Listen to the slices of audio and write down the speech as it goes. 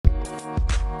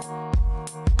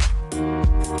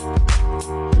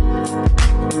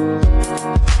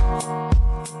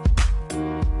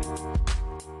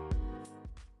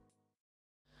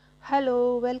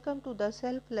Hello, welcome to the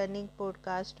Self-Learning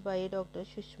Podcast by Dr.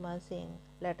 Sushma Singh.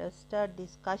 Let us start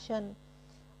discussion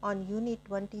on Unit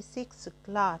 26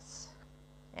 Class,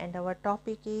 and our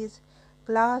topic is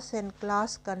Class and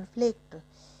Class Conflict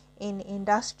in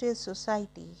Industrial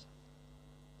Society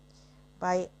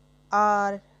by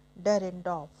R.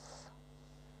 Dahrendorf.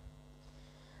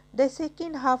 The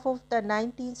second half of the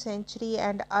 19th century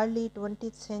and early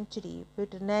 20th century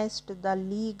witnessed the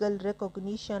legal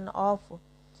recognition of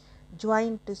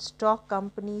joint stock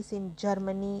companies in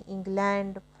Germany,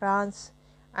 England, France,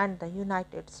 and the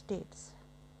United States.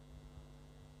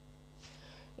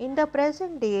 In the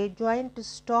present day, joint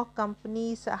stock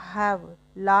companies have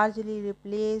largely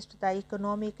replaced the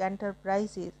economic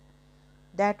enterprises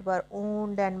that were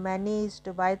owned and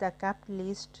managed by the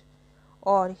capitalist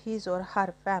or his or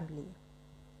her family.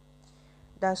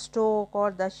 The stock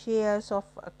or the shares of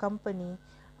a company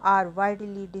are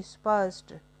widely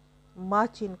dispersed,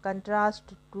 much in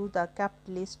contrast to the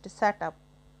capitalist setup,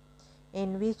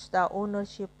 in which the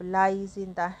ownership lies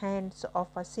in the hands of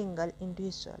a single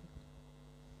individual.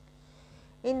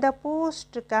 In the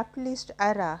post-capitalist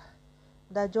era,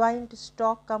 the joint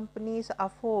stock companies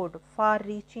afford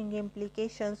far-reaching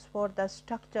implications for the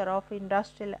structure of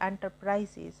industrial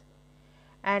enterprises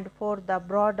and for the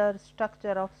broader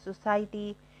structure of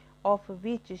society, of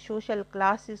which social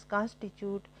classes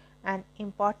constitute an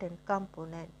important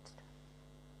component.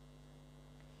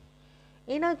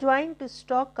 In a joint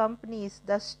stock companies,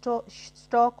 the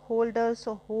stockholders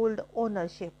hold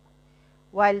ownership,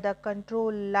 while the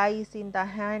control lies in the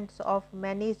hands of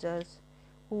managers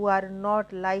who are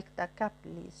not like the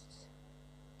capitalists.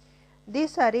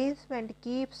 This arrangement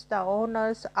keeps the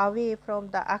owners away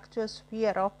from the actual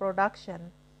sphere of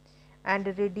production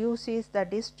and reduces the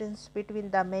distance between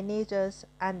the managers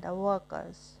and the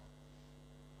workers.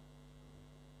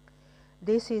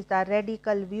 This is the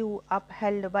radical view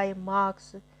upheld by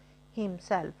Marx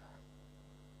himself.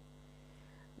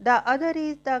 The other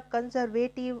is the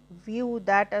conservative view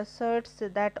that asserts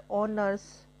that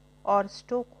owners or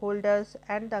stockholders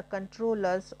and the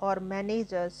controllers or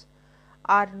managers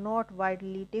are not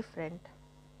widely different.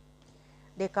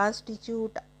 They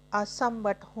constitute a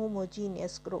somewhat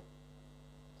homogeneous group.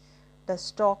 The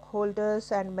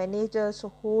stockholders and managers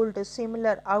hold a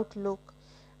similar outlook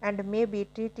and may be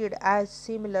treated as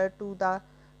similar to the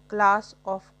class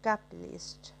of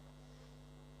capitalists.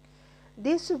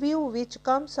 This view, which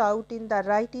comes out in the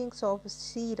writings of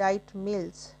C. Wright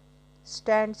Mills,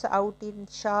 stands out in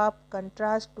sharp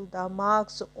contrast to the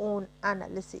Marx's own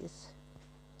analysis.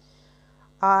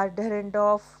 R.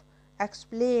 Dahrendorf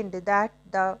explained that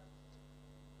the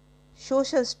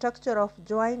social structure of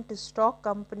joint stock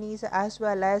companies as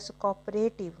well as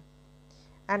cooperative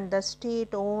and the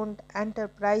state-owned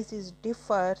enterprises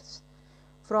differs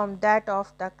from that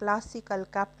of the classical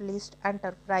capitalist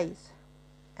enterprise,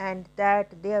 and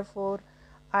that therefore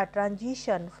a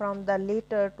transition from the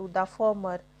latter to the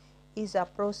former is a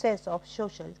process of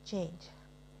social change.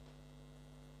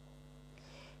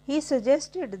 He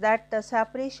suggested that the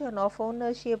separation of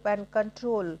ownership and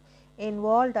control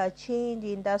involved a change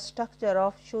in the structure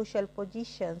of social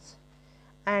positions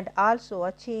and also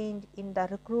a change in the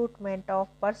recruitment of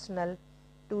personnel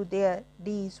to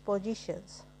these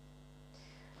positions.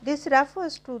 This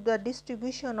refers to the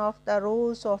distribution of the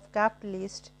roles of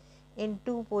capitalists in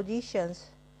two positions,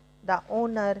 the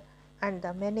owner and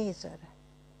the manager.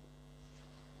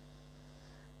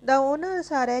 The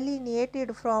owners are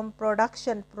alienated from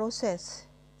production process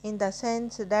in the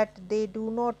sense that they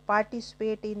do not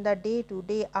participate in the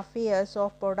day-to-day affairs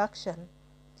of production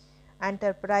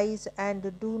enterprise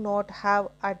and do not have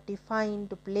a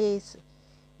defined place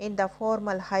in the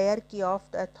formal hierarchy of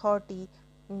the authority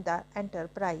in the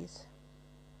enterprise.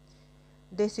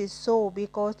 This is so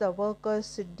because the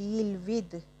workers deal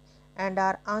with and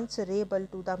are answerable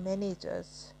to the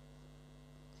managers.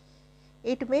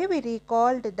 It may be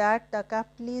recalled that the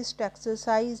capitalist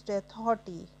exercised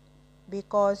authority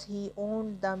because he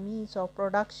owned the means of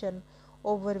production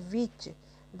over which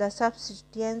the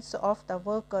subsistence of the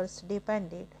workers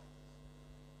depended.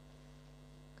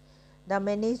 The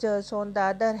managers, on the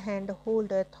other hand,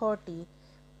 hold authority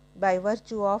by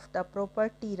virtue of the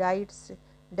property rights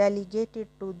delegated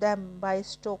to them by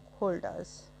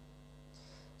stockholders.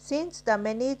 Since the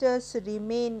managers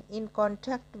remain in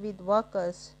contact with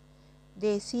workers,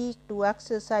 they seek to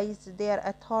exercise their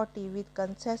authority with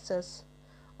consensus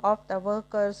of the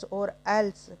workers, or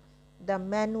else the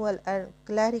manual and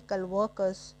clerical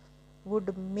workers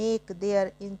would make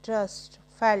their interest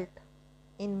felt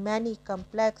in many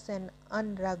complex and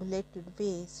unregulated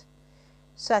ways,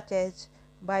 such as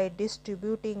by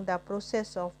distributing the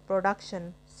process of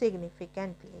production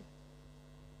significantly.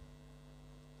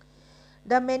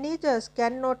 The managers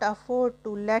cannot afford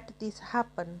to let this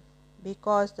happen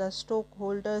because the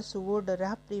stockholders would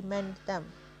reprimand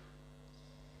them.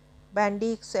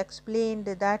 Bendix explained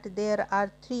that there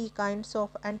are three kinds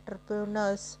of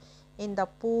entrepreneurs in the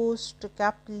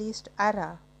post-capitalist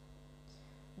era: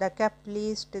 the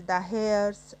capitalists, the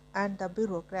heirs, and the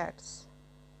bureaucrats.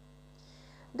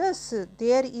 Thus,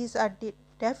 there is a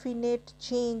definite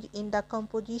change in the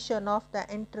composition of the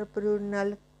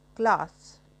entrepreneurial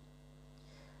class.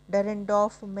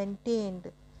 Dahrendorf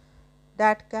maintained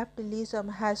that capitalism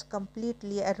has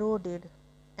completely eroded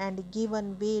and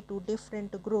given way to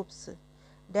different groups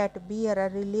that bear a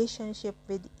relationship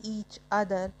with each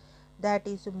other that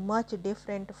is much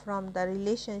different from the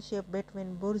relationship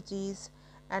between bourgeoisie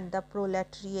and the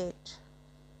proletariat,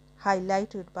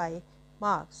 highlighted by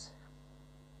Marx.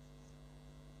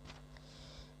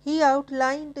 He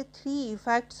outlined three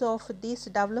effects of this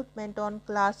development on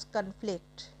class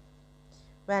conflict.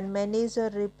 When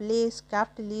managers replace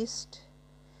capitalists,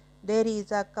 there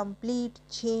is a complete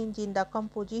change in the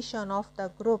composition of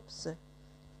the groups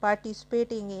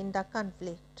participating in the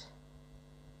conflict.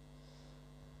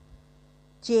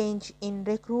 Change in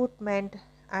recruitment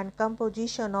and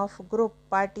composition of group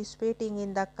participating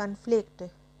in the conflict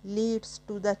leads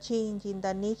to the change in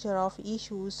the nature of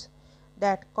issues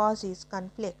that causes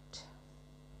conflict.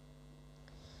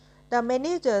 The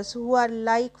managers, who are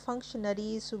like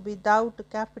functionaries without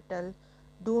capital,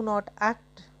 do not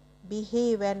act,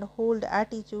 behave, and hold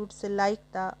attitudes like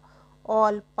the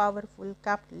all-powerful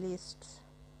capitalists.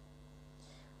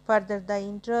 Further, the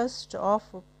interests of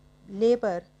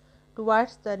labor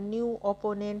towards the new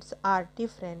opponents are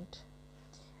different,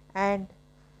 and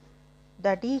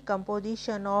the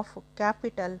decomposition of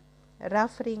capital,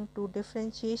 referring to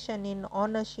differentiation in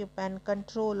ownership and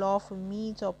control of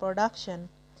means of production,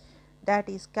 that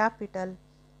is capital,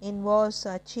 involves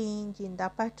a change in the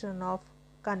pattern of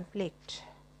conflict.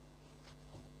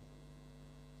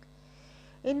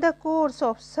 In the course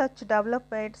of such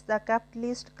developments, the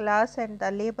capitalist class and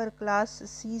the labor class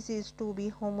ceases to be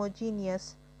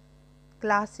homogeneous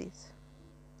classes.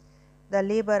 The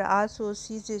labor also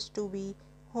ceases to be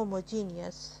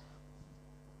homogeneous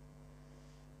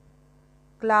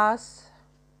class.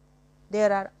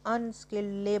 There are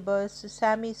unskilled laborers,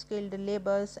 semi-skilled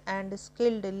laborers, and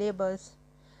skilled laborers,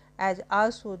 as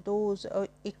also those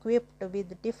equipped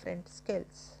with different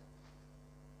skills.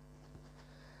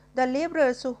 The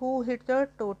laborers, who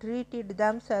hitherto treated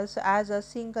themselves as a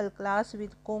single class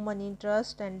with common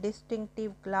interest and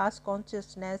distinctive class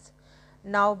consciousness,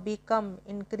 now become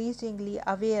increasingly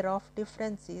aware of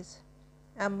differences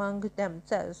among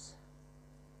themselves.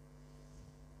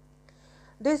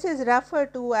 This is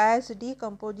referred to as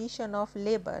decomposition of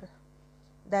labor.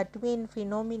 The twin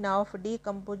phenomena of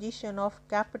decomposition of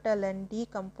capital and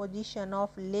decomposition of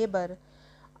labor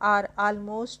are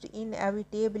almost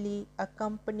inevitably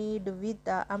accompanied with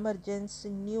the emergence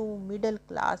new middle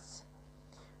class,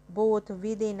 both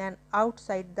within and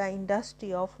outside the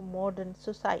industry of modern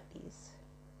societies.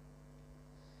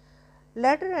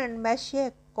 Leder and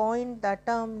Mashiach coined the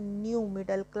term new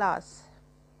middle class.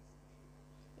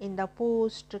 In the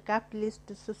post-capitalist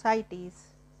societies,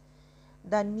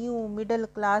 the new middle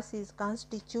class is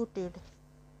constituted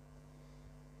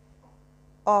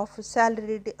of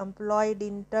salaried employed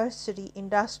in tertiary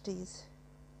industries,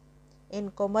 in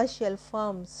commercial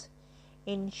firms,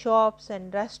 in shops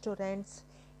and restaurants,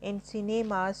 in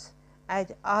cinemas,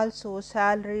 as also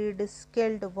salaried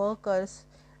skilled workers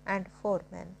and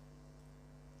foremen.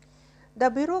 The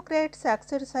bureaucrats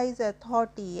exercise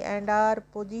authority and are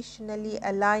positionally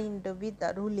aligned with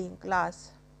the ruling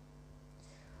class.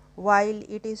 While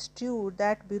it is true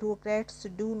that bureaucrats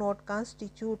do not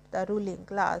constitute the ruling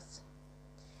class,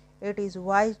 it is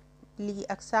widely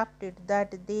accepted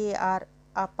that they are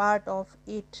a part of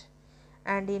it,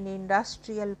 and in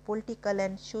industrial, political,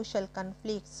 and social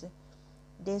conflicts,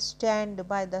 they stand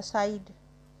by the side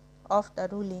of the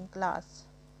ruling class.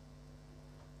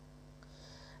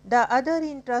 The other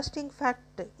interesting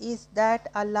fact is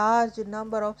that a large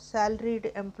number of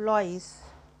salaried employees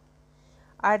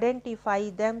identify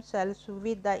themselves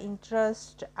with the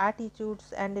interests,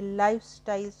 attitudes, and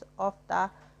lifestyles of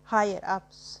the higher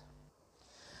ups.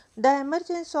 The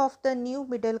emergence of the new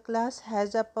middle class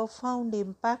has a profound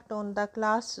impact on the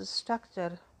class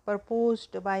structure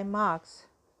proposed by Marx.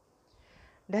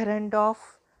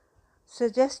 Dahrendorf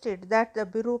suggested that the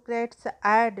bureaucrats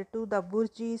add to the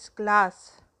bourgeois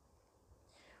class,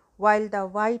 while the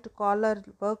white-collar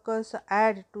workers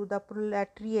add to the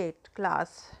proletariat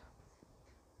class.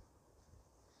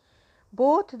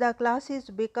 Both the classes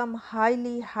become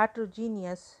highly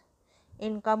heterogeneous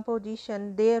in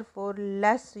composition, therefore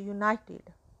less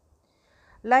united.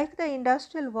 Like the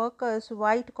industrial workers,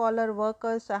 white collar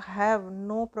workers have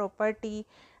no property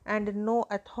and no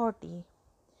authority,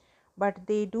 but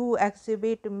they do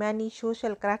exhibit many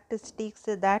social characteristics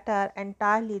that are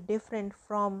entirely different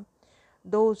from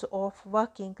those of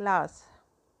working class.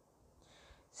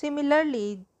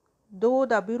 Similarly, though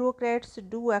the bureaucrats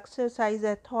do exercise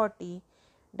authority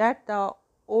that the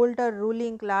older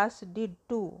ruling class did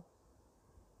too,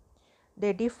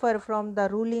 they differ from the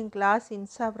ruling class in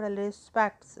several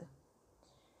respects.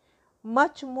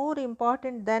 Much more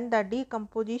important than the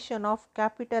decomposition of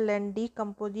capital and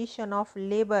decomposition of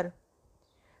labor,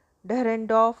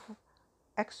 Dahrendorf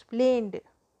explained,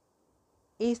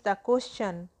 is the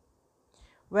question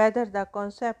whether the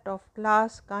concept of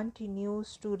class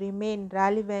continues to remain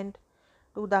relevant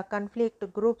to the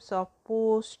conflict groups of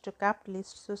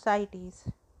post-capitalist societies.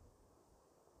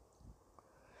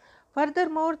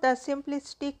 Furthermore, the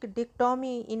simplistic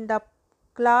dichotomy in the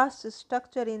class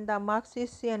structure in the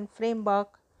Marxian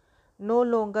framework no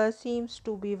longer seems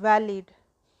to be valid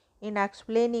in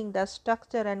explaining the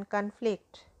structure and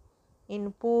conflict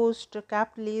in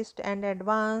post-capitalist and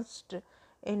advanced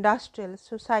industrial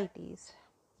societies.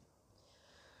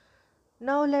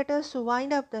 Now let us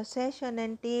wind up the session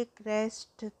and take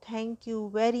rest. Thank you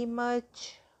very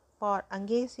much for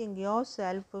engaging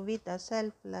yourself with the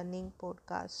Self Learning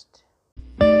Podcast.